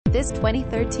This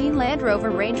 2013 Land Rover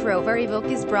Range Rover Evoque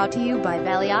is brought to you by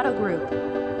Valley Auto Group.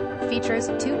 Features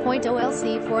 2.0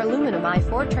 LC4 aluminum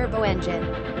i4 turbo engine,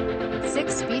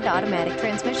 6-speed automatic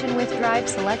transmission with drive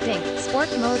selecting, sport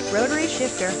mode, rotary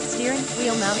shifter, steering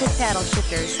wheel mounted paddle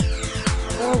shifters,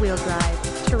 4-wheel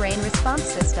drive, terrain response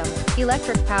system,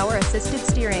 electric power assisted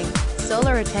steering,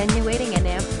 solar attenuating and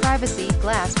amp privacy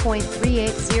glass.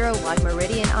 .380 watt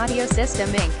Meridian audio system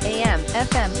Inc. AM,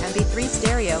 FM, MP3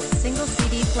 stereo, single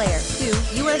CD player, 2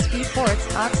 USB ports,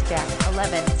 aux jack,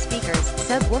 11 speakers,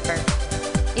 subwoofer,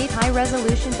 8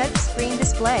 high-resolution touchscreen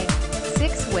display,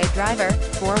 6-way driver,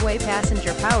 4-way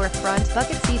passenger power front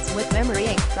bucket seats with memory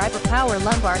Inc. driver power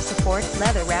lumbar support,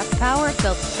 leather-wrapped power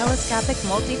tilt, telescopic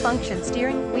multifunction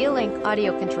steering wheel Inc.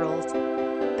 audio controls,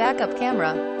 backup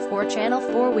camera, 4-channel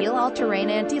 4-wheel all-terrain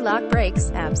anti-lock brakes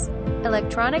ABS,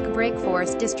 electronic brake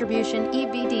force distribution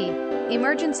EBD,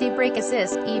 emergency brake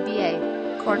assist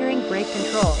EBA, cornering brake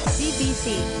control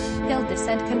CBC, hill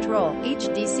descent control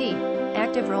HDC,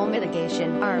 active roll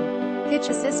mitigation ARM, hitch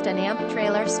assist and amp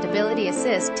trailer stability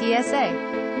assist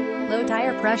TSA, low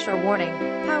tire pressure warning,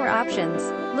 power options,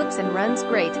 looks and runs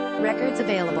great, records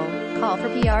available. Call for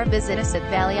PR. Visit us at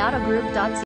valleyautogroup.ca.